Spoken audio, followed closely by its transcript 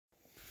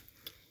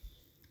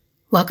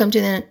Welcome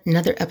to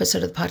another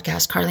episode of the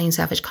podcast. Carlene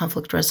Savage,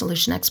 conflict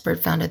resolution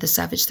expert, founder of the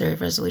Savage Theory of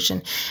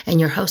Resolution,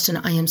 and your host. And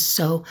I am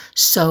so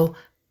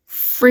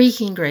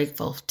freaking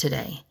grateful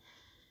today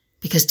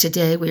because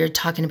today we are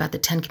talking about the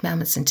 10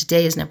 Commandments, and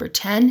today is number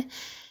 10.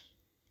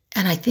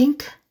 And I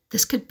think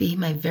this could be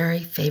my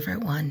very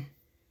favorite one.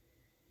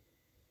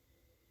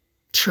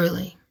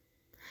 Truly,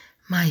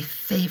 my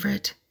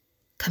favorite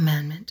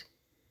commandment.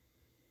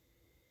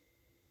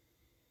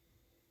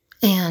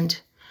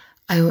 And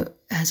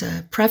as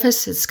a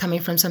preface, it's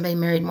coming from somebody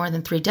married more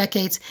than 3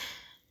 decades,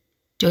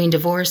 doing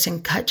divorce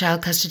and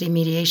child custody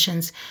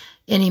mediations,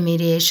 any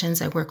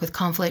mediations. I work with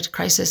conflict,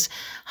 crisis,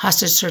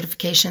 hostage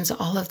certifications,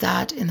 all of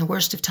that in the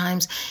worst of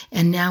times.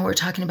 And now we're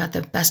talking about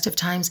the best of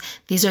times.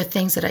 These are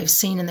things that I've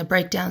seen in the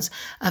breakdowns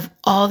of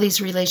all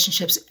these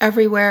relationships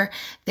everywhere.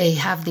 They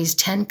have these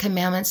 10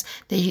 commandments.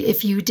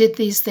 If you did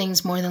these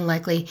things, more than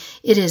likely,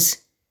 it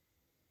is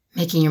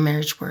making your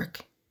marriage work.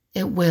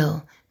 It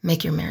will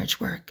make your marriage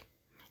work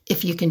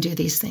if you can do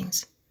these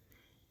things.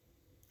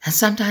 And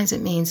sometimes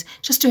it means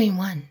just doing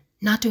one,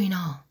 not doing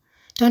all.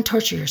 Don't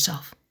torture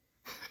yourself.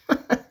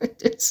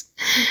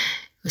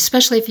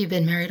 Especially if you've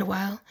been married a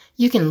while,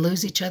 you can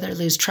lose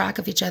track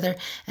of each other,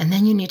 and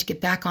then you need to get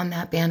back on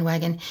that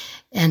bandwagon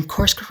and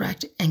course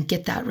correct and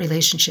get that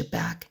relationship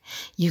back.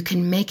 You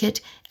can make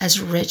it as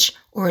rich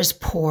or as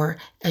poor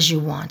as you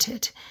want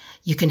it.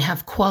 You can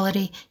have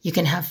quality, you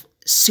can have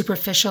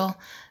superficial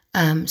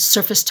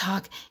surface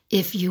talk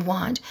if you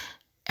want.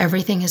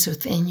 Everything is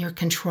within your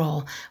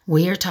control.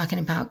 We are talking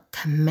about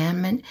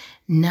commandment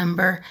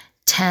number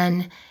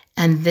 10.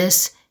 And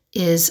this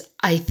is,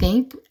 I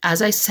think,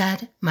 as I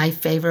said, my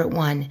favorite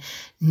one.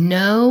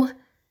 Know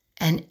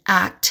and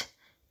act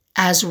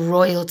as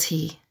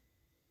royalty.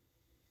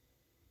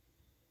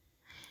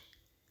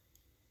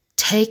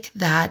 Take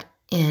that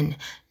in.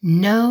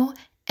 Know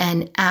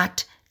and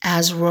act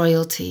as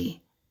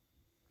royalty.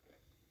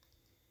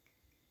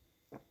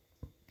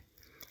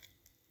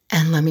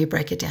 And let me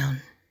break it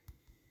down.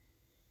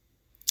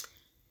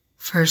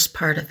 First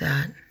part of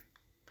that,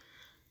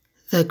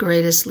 the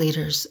greatest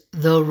leaders,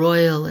 the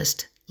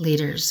royalist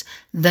leaders,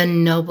 the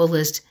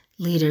noblest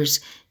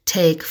leaders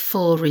take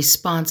full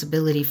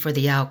responsibility for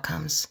the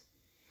outcomes.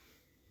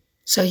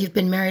 So you've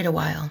been married a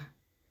while.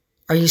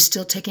 Are you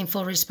still taking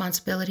full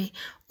responsibility,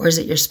 or is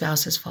it your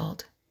spouse's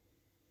fault?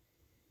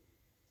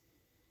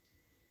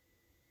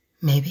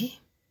 Maybe.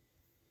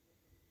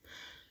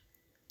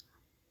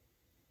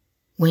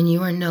 When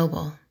you are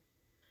noble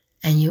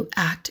and you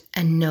act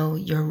and know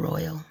you're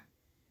royal,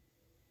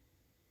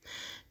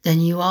 then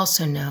you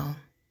also know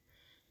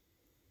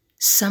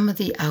some of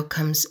the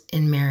outcomes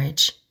in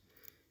marriage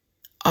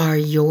are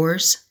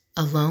yours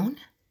alone,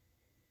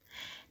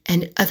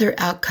 and other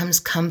outcomes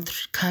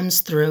comes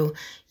through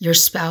your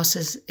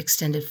spouse's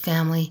extended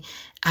family,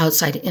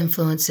 outside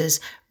influences,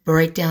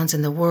 breakdowns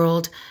in the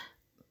world,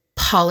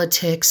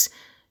 politics,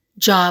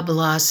 job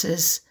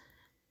losses,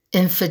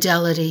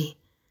 infidelity.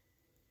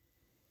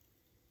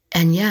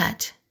 And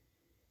yet,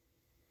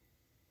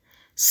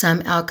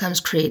 some outcomes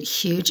create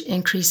huge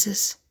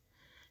increases.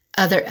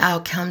 Other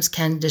outcomes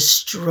can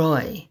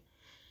destroy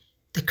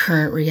the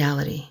current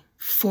reality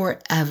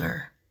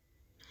forever.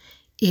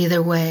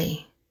 Either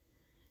way,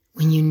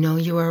 when you know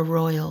you are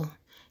royal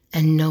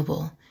and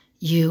noble,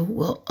 you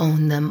will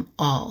own them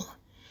all.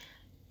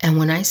 And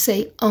when I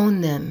say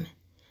own them,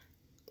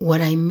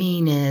 what I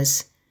mean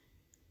is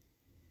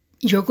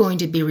you're going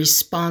to be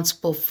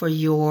responsible for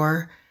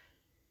your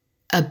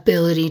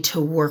ability to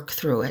work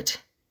through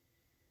it.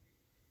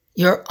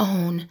 Your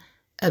own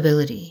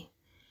ability.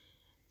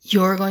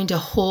 You're going to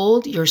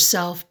hold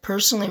yourself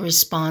personally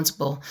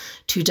responsible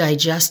to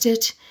digest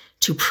it,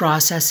 to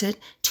process it,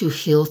 to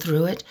heal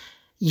through it.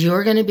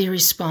 You're going to be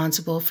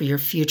responsible for your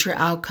future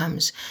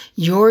outcomes.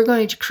 You're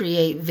going to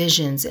create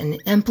visions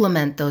and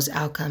implement those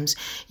outcomes.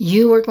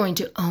 You are going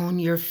to own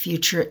your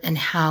future and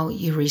how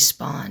you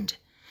respond.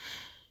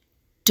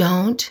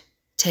 Don't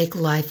take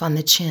life on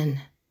the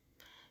chin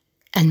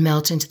and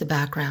melt into the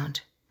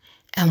background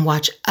and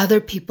watch other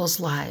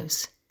people's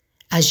lives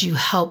as you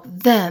help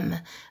them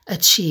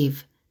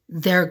achieve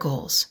their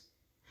goals.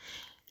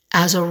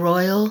 As a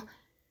royal,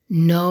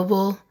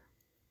 noble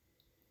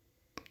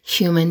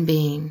human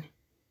being,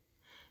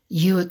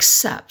 you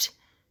accept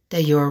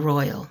that you're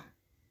royal.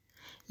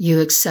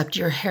 You accept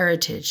your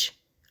heritage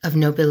of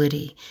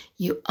nobility.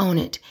 You own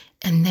it,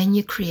 and then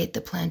you create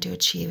the plan to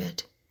achieve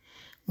it.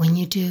 When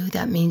you do,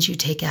 that means you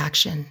take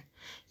action.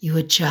 You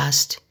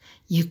adjust.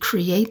 You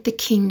create the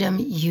kingdom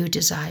you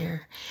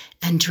desire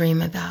and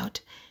dream about.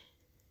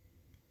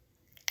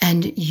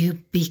 And you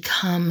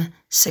become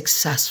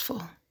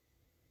successful.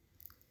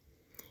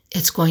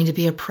 It's going to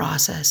be a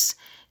process.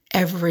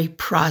 Every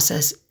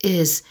process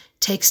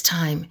takes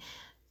time.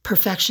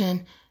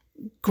 Perfection,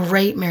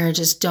 great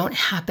marriages don't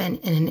happen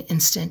in an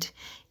instant.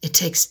 It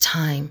takes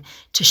time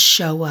to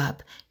show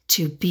up,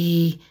 to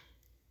be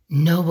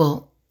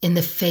noble in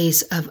the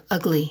face of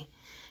ugly,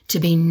 to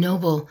be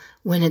noble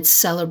when it's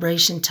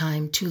celebration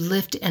time, to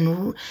lift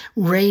and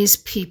raise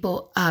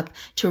people up,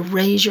 to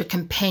raise your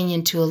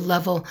companion to a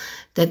level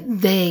that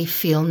they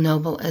feel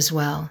noble as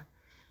well.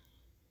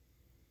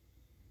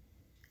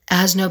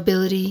 As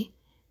nobility,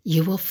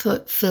 you will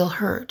feel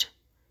hurt,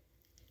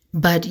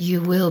 but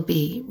you will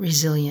be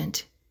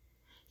resilient.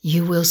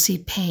 You will see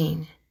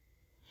pain,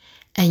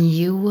 and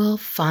you will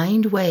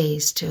find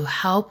ways to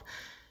help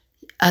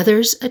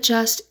others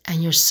adjust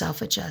and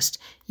yourself adjust.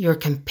 Your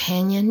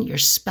companion, your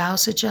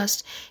spouse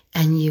adjust,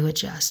 and you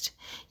adjust.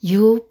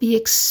 You will be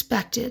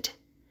expected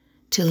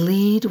to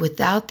lead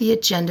without the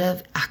agenda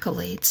of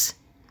accolades,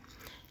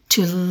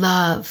 to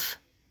love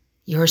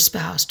your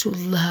spouse, to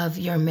love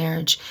your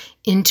marriage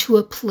into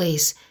a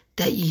place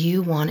that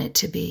you want it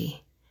to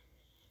be.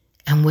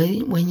 And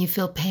when you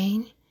feel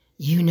pain,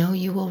 you know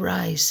you will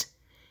rise.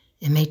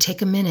 It may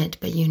take a minute,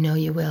 but you know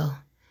you will.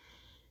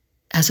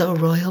 As a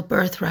royal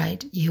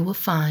birthright, you will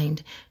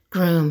find,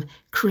 groom,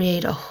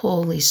 create a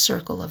holy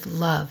circle of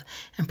love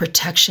and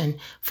protection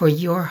for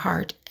your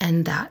heart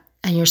and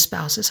your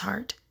spouse's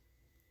heart.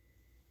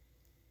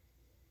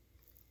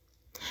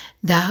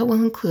 That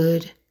will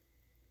include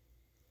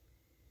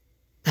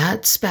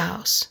that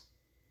spouse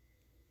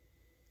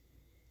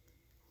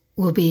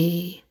will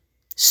be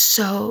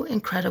so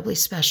incredibly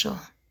special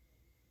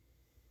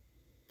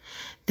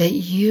that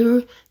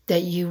you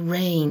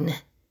reign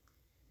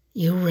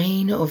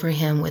over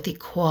him with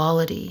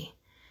equality.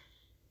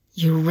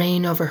 You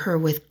reign over her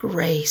with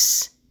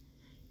grace,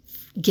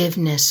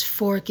 forgiveness.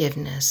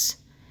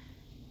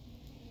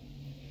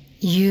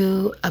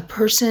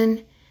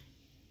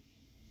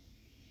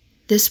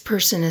 This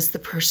person is the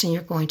person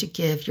you're going to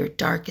give your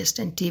darkest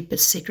and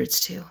deepest secrets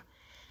to,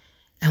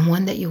 and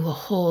one that you will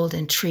hold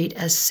and treat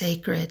as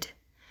sacred,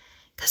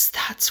 because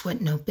that's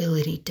what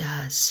nobility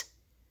does.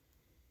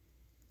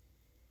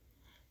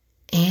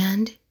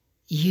 And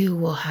you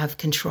will have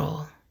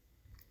control.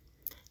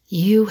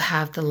 You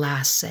have the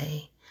last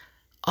say,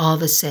 all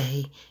the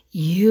say.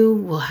 You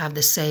will have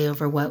the say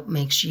over what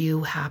makes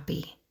you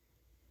happy.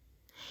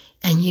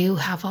 And you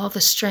have all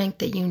the strength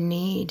that you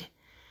need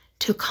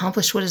to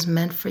accomplish what is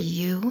meant for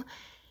you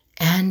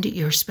and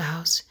your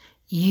spouse.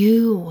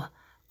 You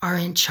are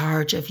in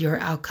charge of your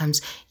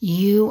outcomes.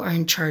 You are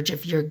in charge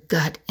of your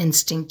gut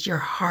instinct, your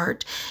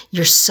heart,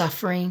 your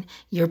suffering,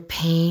 your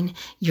pain,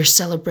 your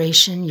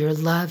celebration, your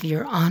love,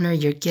 your honor,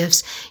 your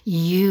gifts.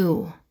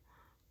 You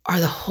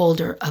are the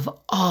holder of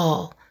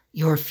all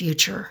your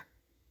future.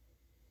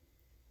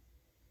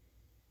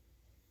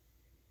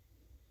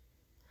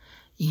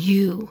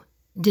 You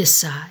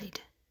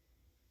decide.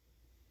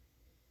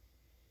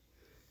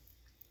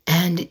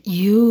 And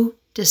you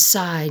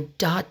decide ...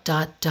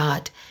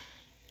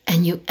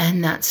 and you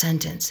end that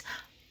sentence.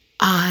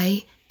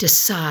 I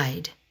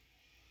decide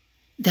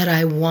that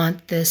I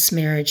want this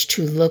marriage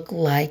to look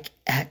like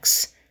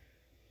X.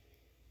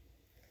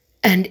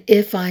 And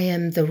if I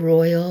am the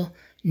royal,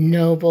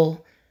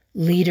 noble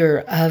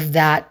leader of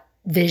that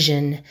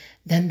vision,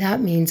 then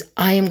that means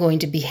I am going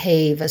to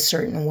behave a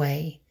certain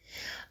way,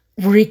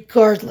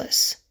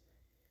 regardless.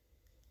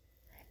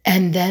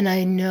 And then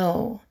I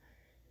know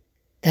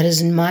that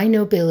as my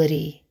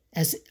nobility,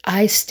 as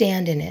I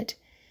stand in it,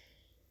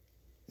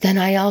 then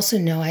I also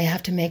know I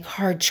have to make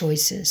hard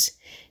choices,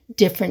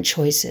 different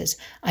choices.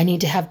 I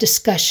need to have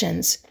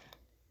discussions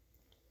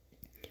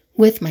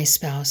with my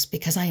spouse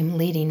because I am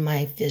leading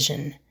my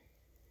vision.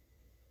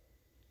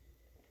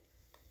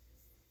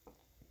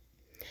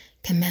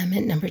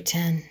 Commandment number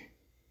 10.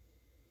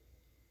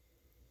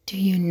 Do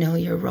you know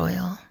you're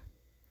royal?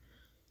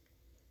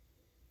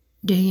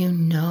 Do you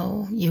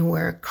know you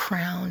wear a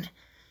crown?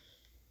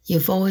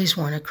 You've always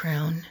worn a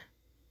crown.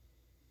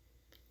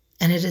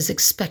 And it is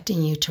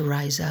expecting you to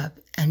rise up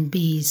and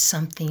be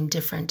something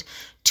different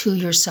to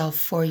yourself,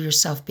 for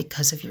yourself,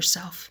 because of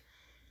yourself.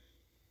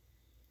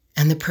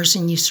 And the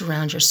person you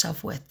surround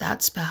yourself with,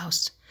 that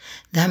spouse,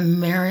 that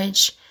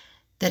marriage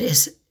that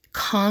is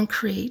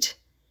concrete,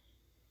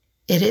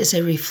 it is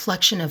a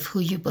reflection of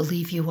who you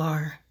believe you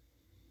are.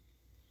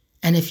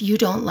 And if you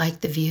don't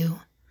like the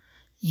view,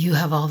 you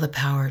have all the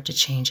power to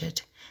change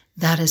it.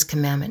 That is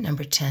commandment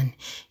number 10.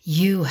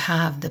 You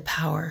have the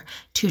power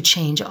to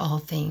change all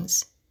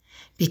things,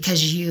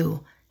 because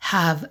you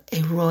have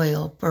a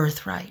royal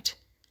birthright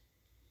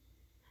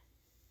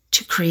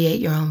to create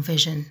your own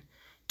vision,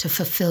 to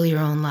fulfill your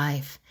own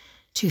life,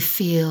 to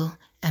feel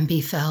and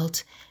be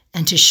felt,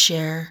 and to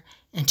share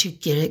and to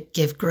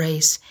give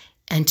grace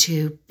and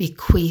to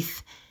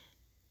bequeath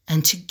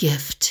and to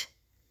gift.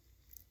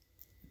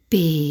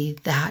 Be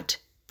that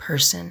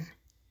person.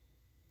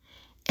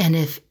 And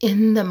if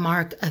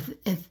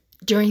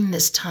during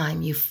this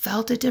time you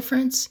felt a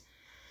difference,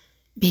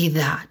 be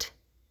that.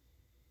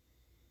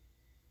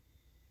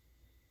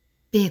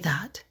 Be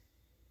that,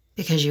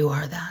 because you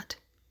are that.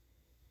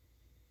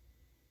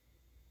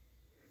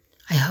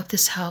 I hope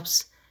this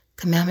helps.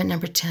 Commandment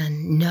number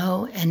 10,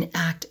 know and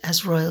act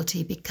as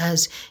royalty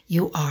because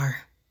you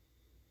are.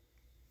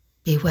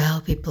 Be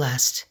well, be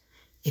blessed.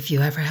 If you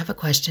ever have a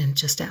question,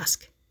 just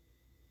ask.